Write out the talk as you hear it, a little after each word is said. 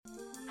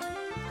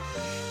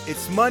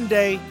It's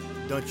Monday.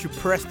 Don't you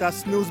press that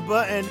snooze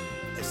button.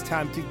 It's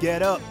time to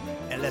get up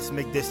and let's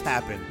make this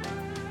happen.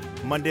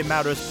 Monday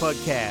Matters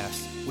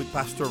Podcast with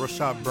Pastor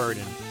Rashad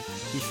Burden.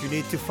 If you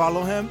need to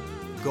follow him,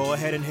 go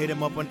ahead and hit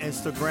him up on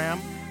Instagram,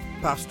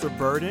 Pastor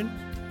Burden,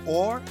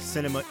 or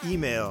send him an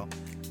email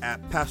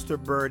at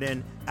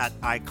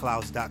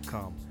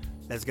pastorburden@iclouds.com.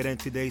 Let's get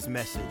into today's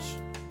message.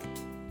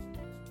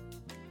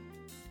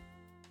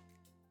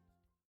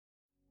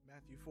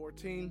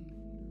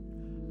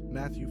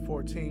 Matthew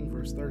 14,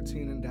 verse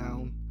 13 and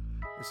down.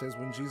 It says,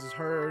 when Jesus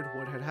heard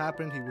what had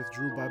happened, he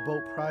withdrew by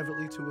boat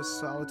privately to a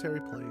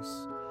solitary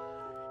place.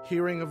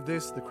 Hearing of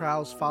this, the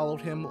crowds followed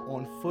him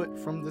on foot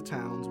from the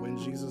towns. When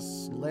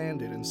Jesus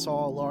landed and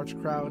saw a large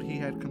crowd, he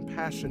had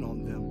compassion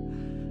on them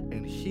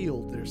and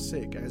healed their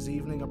sick. As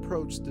evening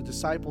approached, the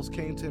disciples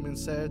came to him and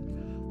said,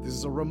 this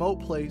is a remote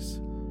place,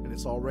 and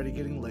it's already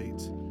getting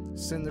late.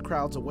 Send the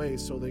crowds away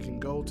so they can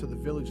go to the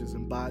villages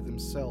and buy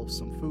themselves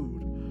some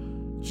food.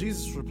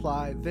 Jesus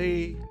replied,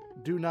 they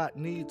do not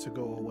need to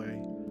go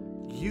away.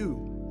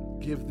 You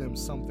give them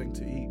something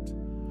to eat.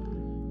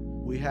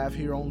 We have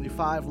here only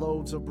 5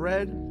 loaves of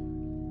bread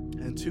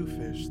and 2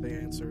 fish, they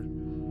answered.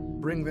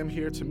 Bring them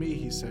here to me,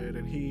 he said,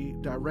 and he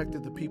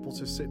directed the people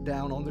to sit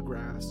down on the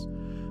grass.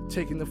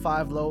 Taking the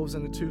 5 loaves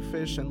and the 2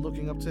 fish and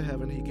looking up to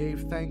heaven, he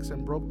gave thanks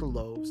and broke the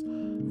loaves.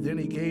 Then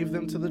he gave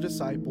them to the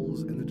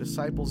disciples, and the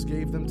disciples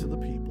gave them to the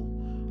people.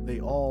 They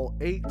all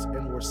ate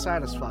and were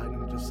satisfied,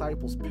 and the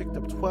disciples picked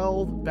up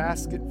 12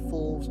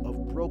 basketfuls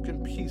of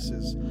broken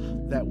pieces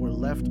that were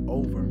left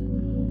over.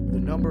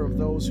 The number of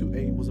those who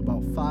ate was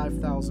about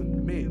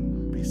 5,000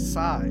 men,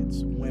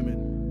 besides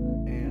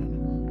women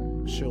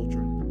and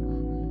children.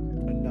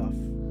 Enough.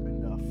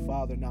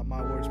 Father, not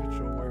my words, but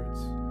your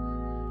words.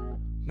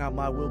 Not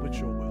my will, but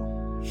your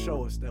will.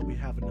 Show us that we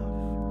have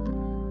enough.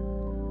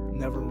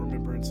 Never in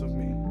remembrance of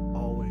me,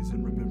 always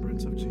in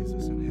remembrance of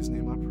Jesus. In his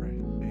name I pray.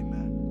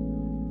 Amen.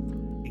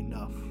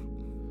 Enough.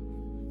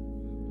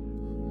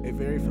 A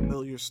very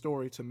familiar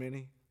story to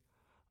many.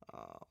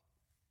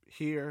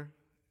 Here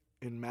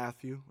in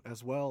Matthew,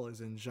 as well as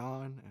in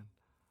John and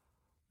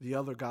the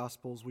other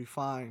Gospels, we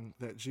find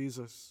that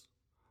Jesus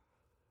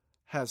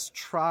has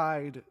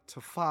tried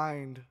to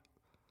find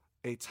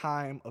a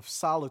time of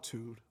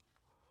solitude,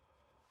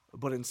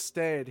 but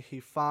instead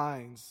he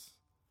finds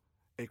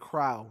a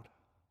crowd.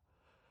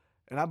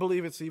 And I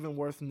believe it's even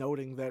worth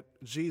noting that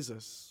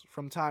Jesus,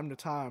 from time to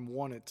time,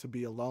 wanted to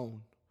be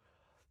alone,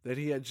 that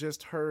he had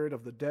just heard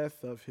of the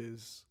death of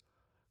his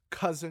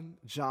cousin,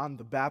 John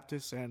the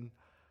Baptist, and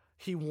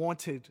he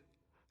wanted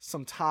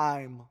some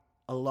time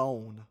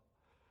alone.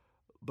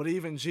 But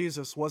even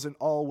Jesus wasn't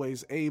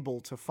always able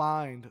to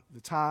find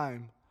the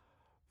time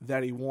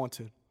that he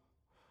wanted.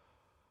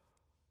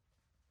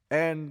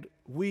 And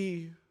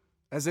we,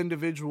 as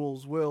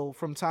individuals, will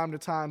from time to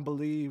time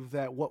believe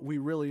that what we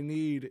really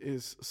need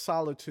is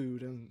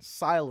solitude and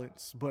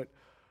silence, but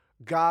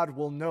God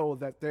will know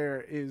that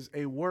there is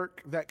a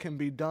work that can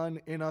be done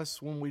in us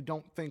when we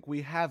don't think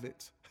we have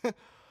it,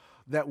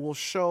 that will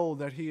show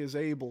that he is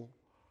able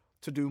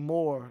to do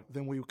more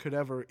than we could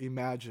ever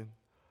imagine.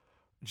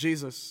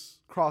 Jesus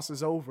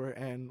crosses over,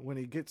 and when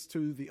he gets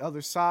to the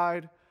other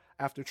side,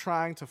 after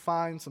trying to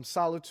find some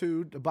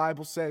solitude, the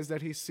Bible says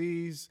that he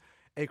sees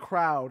a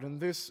crowd, and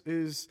this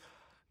is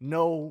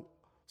no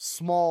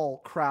small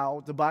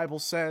crowd. The Bible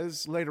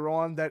says later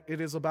on that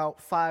it is about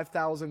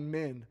 5,000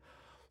 men.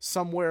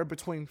 Somewhere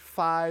between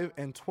 5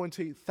 and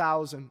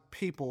 20,000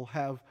 people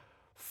have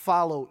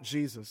followed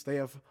Jesus. They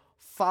have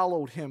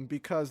followed him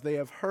because they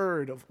have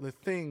heard of the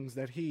things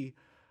that he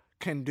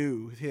can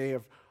do. They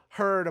have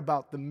heard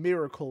about the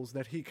miracles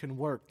that he can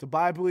work. The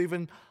Bible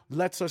even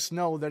lets us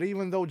know that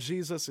even though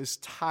Jesus is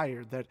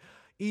tired, that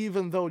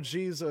even though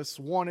Jesus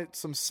wanted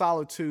some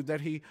solitude,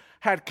 that he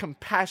had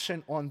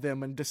compassion on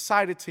them and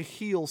decided to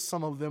heal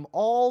some of them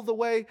all the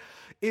way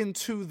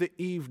into the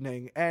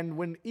evening. And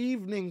when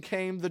evening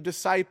came, the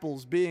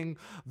disciples, being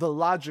the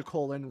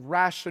logical and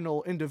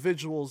rational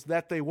individuals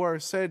that they were,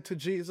 said to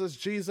Jesus,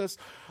 Jesus,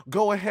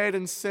 go ahead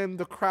and send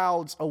the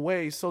crowds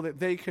away so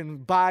that they can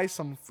buy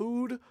some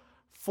food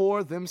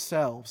for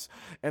themselves.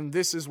 And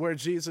this is where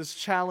Jesus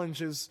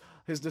challenges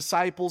his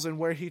disciples and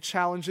where he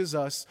challenges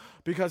us,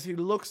 because he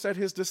looks at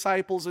his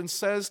disciples and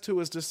says to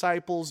his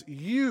disciples,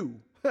 you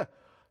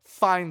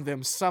find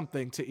them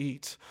something to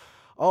eat.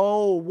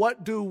 Oh,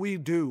 what do we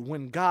do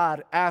when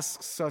God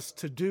asks us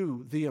to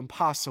do the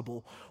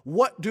impossible?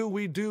 What do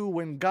we do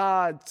when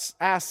God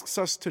asks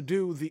us to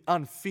do the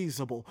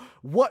unfeasible?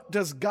 What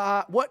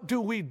do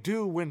we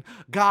do when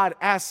God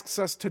asks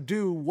us to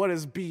do what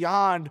is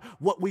beyond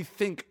what we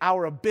think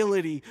our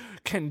ability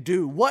can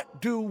do?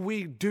 What do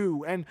we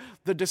do? And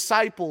the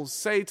disciples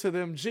say to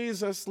them,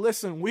 Jesus,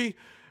 listen, we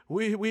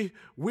we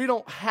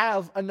don't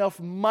have enough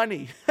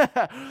money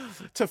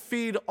to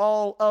feed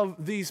all of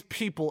these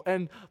people.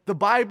 And the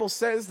Bible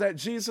says that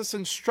Jesus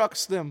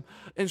instructs them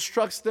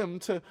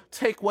to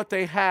take what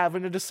they have.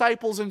 And the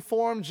disciples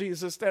inform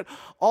Jesus that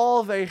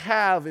all they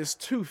have is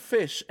 2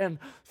 fish and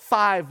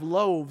 5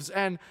 loaves.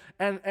 And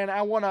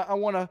I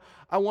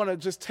wanna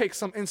just take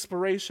some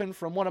inspiration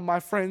from one of my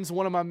friends,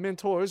 one of my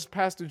mentors,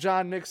 Pastor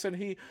John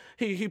Nixon.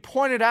 He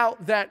pointed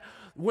out that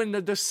when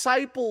the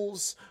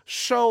disciples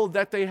show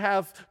that they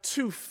have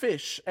 2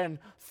 fish and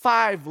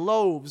 5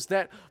 loaves,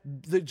 that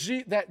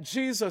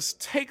Jesus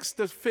takes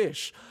the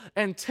fish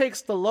and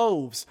takes the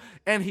loaves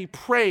and he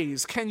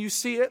prays. Can you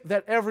see it?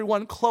 That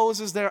everyone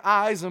closes their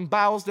eyes and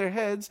bows their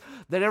heads,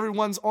 that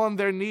everyone's on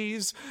their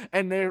knees,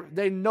 and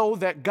they know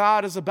that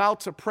God is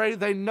about to pray.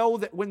 They know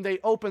that when they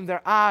open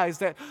their eyes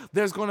that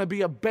there's going to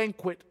be a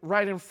banquet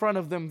right in front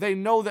of them. They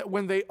know that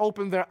when they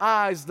open their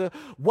eyes, the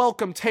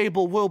welcome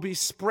table will be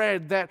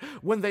spread, that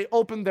when they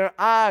open their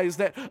eyes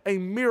that a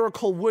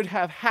miracle would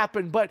have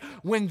happened. But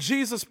when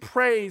Jesus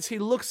prays, he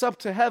looks up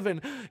to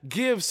heaven,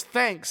 gives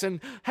thanks, and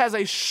has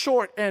a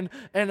short and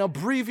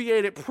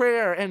abbreviated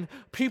prayer, and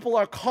people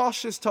are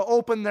cautious to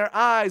open their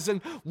eyes.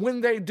 And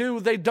when they do,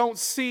 they don't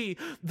see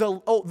the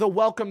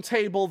welcome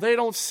table, they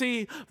don't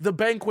see the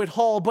banquet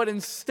hall, but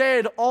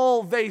instead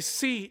all they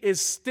see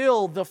is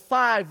still the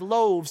 5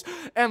 loaves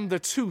and the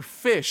 2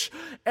 fish.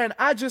 And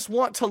I just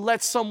want to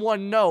let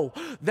someone know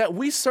that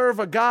we serve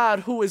a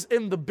God who is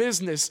in the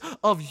business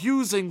of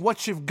using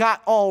what you've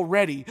got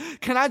already.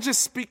 Can I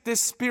just speak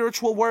this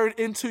spiritual word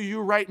into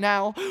you right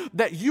now?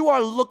 That you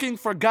are looking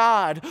for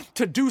God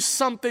to do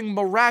something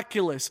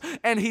miraculous,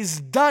 and he's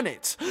done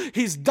it.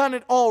 He's done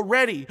it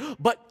already.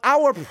 But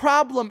our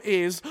problem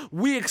is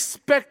we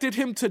expected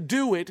him to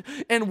do it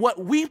in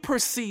what we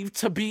perceived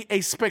to be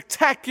a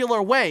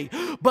spectacular way.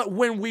 But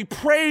when we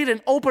prayed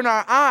and opened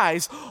our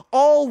eyes,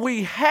 all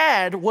we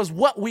had was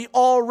what we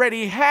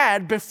already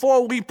had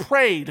before we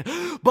prayed.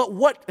 But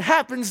what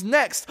happens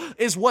next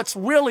is what's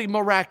really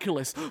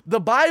miraculous. The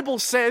Bible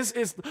says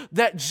is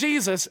that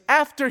Jesus,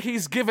 after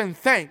he's given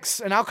thanks,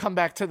 and I'll come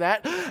back to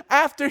that,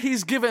 after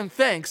he's given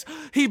thanks,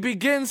 he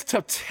begins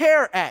to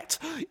tear at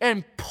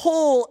and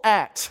pull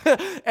at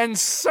and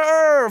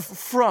serve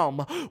from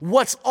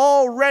what's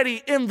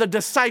already in the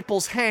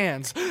disciples'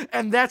 hands.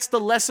 And that's the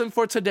lesson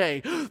for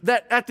today,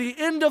 that at the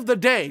end of the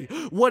day,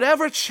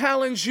 whatever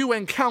challenge you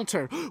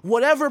encounter,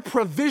 whatever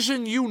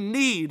provision you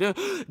need,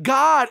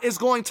 God is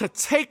going to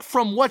take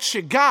from what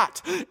you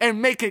got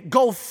and make it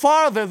go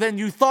farther than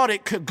you thought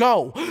it could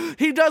go.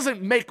 He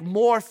doesn't make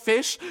more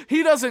fish.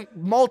 He doesn't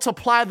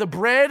multiply the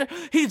bread.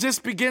 He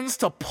just begins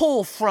to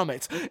pull from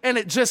it, and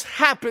it just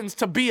happens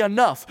to be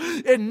enough.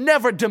 It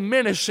never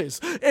diminishes.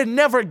 It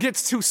never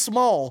gets too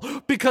small,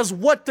 because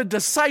what the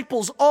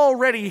disciples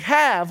already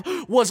have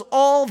was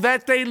all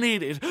that they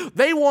needed.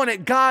 They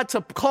wanted God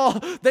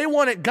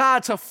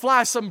to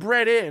fly some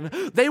bread in.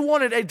 They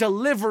wanted a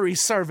delivery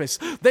service.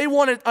 They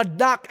wanted a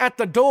knock at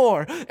the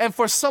door and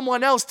for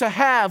someone else to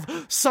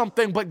have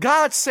something. But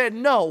God said,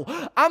 no,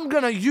 I'm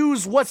going to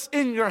use what's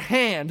in your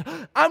hand.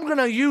 I'm going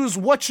to use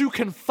what you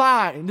can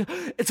find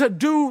to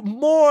do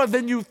more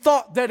than you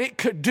thought that it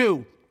could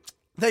do.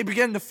 They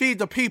began to feed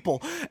the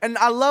people. And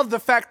I love the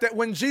fact that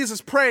when Jesus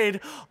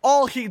prayed,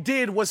 all he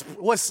did was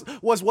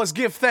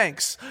give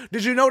thanks.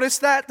 Did you notice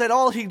that? That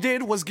all he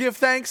did was give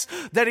thanks?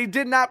 That he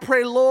did not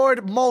pray,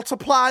 Lord,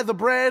 multiply the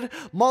bread,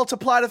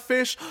 multiply the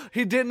fish.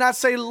 He did not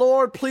say,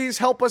 Lord, please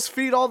help us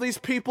feed all these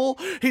people.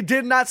 He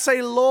did not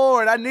say,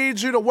 Lord, I need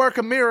you to work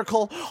a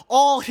miracle.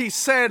 All he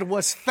said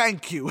was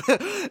thank you.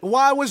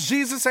 Why was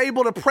Jesus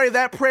able to pray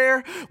that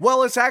prayer?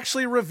 Well, it's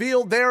actually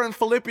revealed there in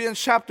Philippians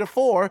chapter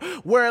 4,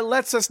 where it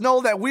lets us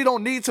know that we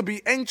don't need to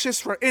be anxious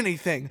for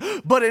anything,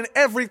 but in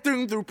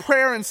everything through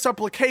prayer and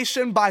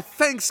supplication by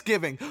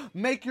thanksgiving,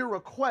 make your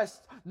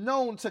requests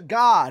known to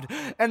God.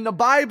 And the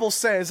Bible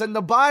says that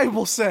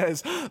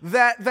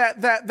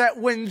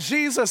when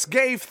Jesus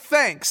gave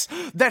thanks,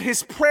 that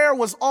his prayer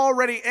was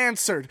already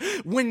answered.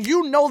 When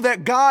you know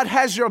that God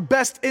has your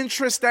best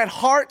interest at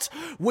heart,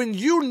 when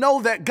you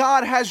know that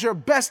God has your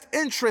best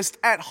interest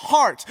at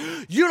heart,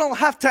 you don't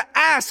have to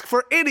ask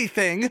for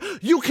anything.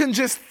 You can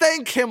just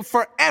thank him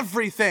for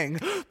everything.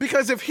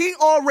 Because if he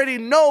already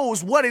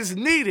knows what is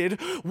needed,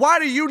 why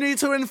do you need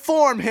to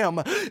inform him?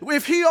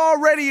 If he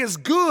already is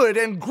good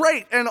and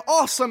great and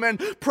awesome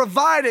and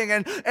providing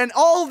and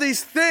all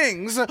these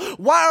things,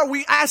 why are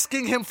we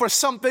asking him for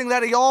something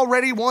that he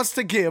already wants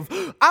to give?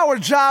 Our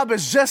job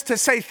is just to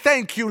say,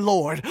 thank you,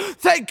 Lord.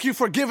 Thank you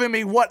for giving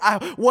me what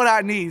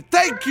I need.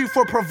 Thank you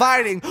for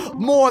providing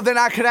more than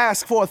I could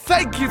ask for.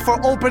 Thank you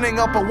for opening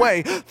up a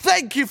way.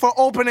 Thank you for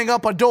opening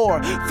up a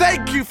door.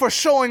 Thank you for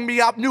showing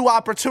me new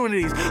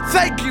opportunities.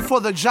 Thank you for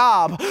the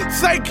job.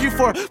 Thank you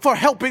for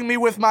helping me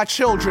with my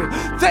children.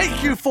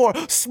 Thank you for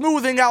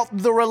smoothing out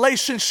the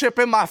relationship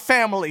in my family.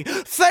 family.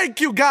 Thank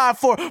you, God,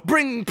 for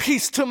bringing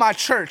peace to my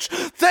church.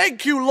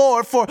 Thank you,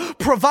 Lord, for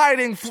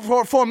providing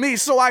for me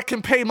so I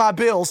can pay my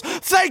bills.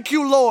 Thank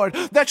you, Lord,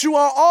 that you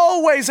are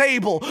always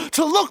able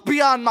to look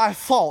beyond my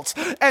faults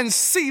and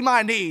see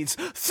my needs.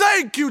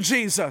 Thank you,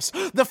 Jesus.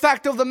 The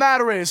fact of the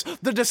matter is,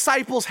 the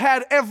disciples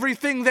had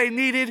everything they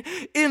needed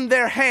in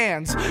their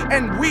hands,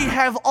 and we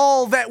have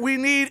all that we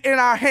need in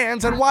our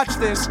hands. And watch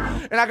this,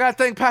 and I gotta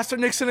thank Pastor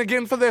Nixon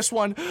again for this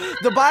one.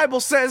 The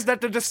Bible says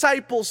that the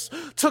disciples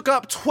took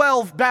up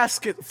 12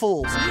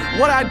 basketfuls.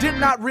 What I did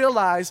not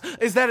realize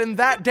is that in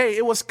that day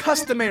it was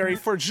customary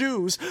for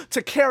Jews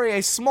to carry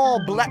a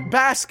small black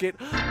basket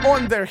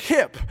on their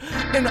hip.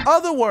 In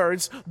other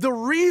words, the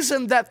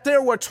reason that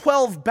there were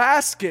 12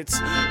 baskets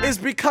is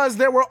because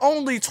there were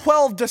only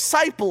 12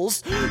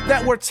 disciples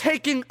that were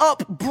taking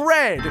up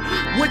bread,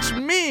 which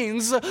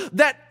means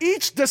that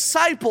each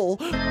disciple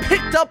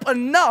picked up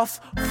enough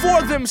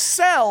for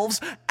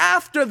themselves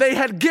after they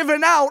had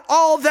given out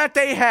all that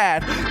they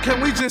had.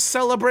 Can we just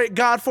celebrate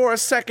God for a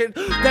second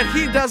that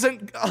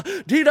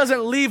He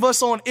doesn't leave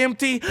us on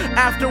empty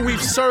after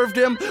we've served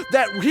Him,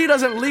 that He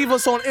doesn't leave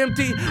us on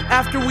empty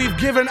after we've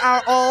given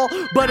our all,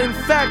 but in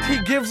fact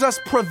He gives us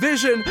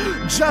provision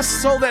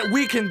just so that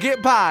we can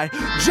get by,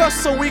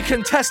 just so we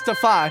can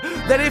testify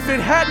that if it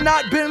had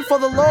not been for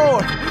the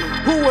Lord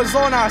who was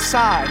on our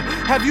side.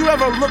 Have you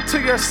ever looked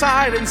to your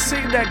side and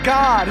seen that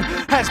God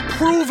has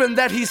proven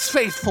that He's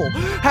faithful?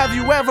 Have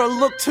you ever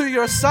looked to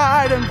your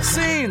side and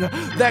seen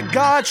that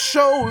God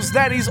shows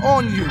that He's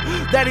on you,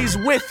 that He's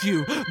with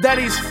you, that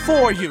He's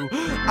for you?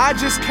 I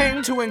just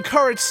came to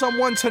encourage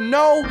someone to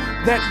know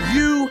that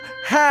you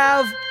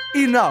have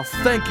enough.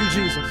 Thank you,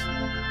 Jesus.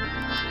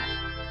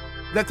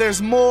 That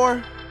there's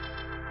more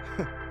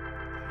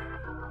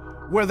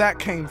where that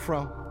came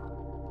from.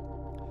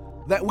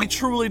 That we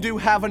truly do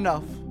have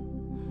enough.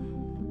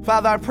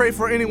 Father, I pray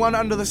for anyone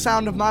under the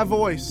sound of my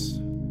voice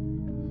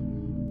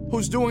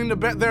who's doing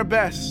their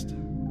best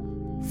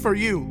for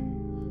you.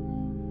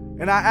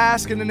 And I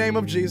ask in the name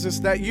of Jesus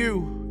that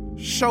you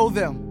show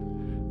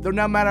them that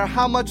no matter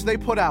how much they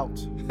put out,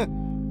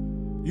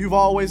 you've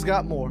always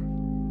got more.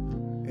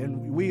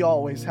 And we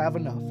always have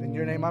enough. In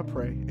your name I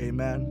pray.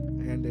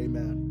 Amen and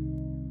amen.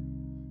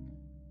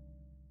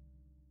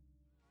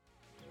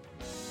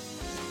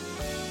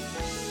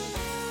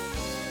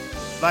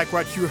 Like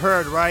what you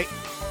heard, right?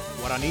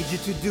 What I need you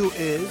to do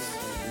is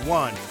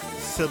 1,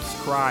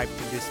 subscribe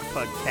to this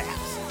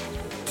podcast.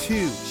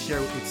 2, share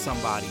it with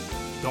somebody.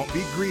 Don't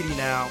be greedy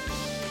now.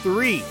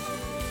 3,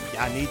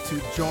 I need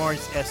to join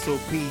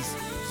SOP's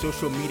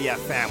social media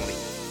family.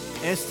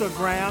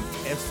 Instagram,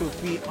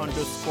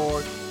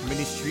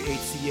 SOP_Ministry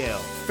HCL.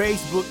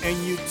 Facebook and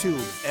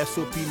YouTube,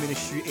 SOP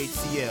Ministry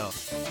HCL.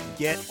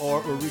 Get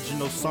our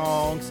original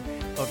songs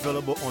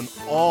available on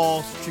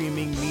all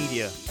streaming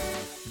media.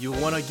 You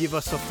want to give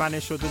us a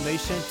financial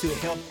donation to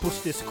help push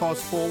this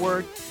cause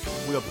forward?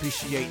 We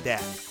appreciate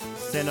that.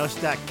 Send us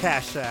that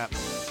Cash App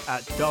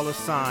at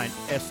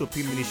 $SOP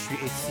Ministry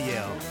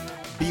HCL.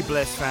 Be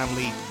blessed,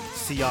 family.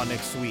 See y'all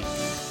next week.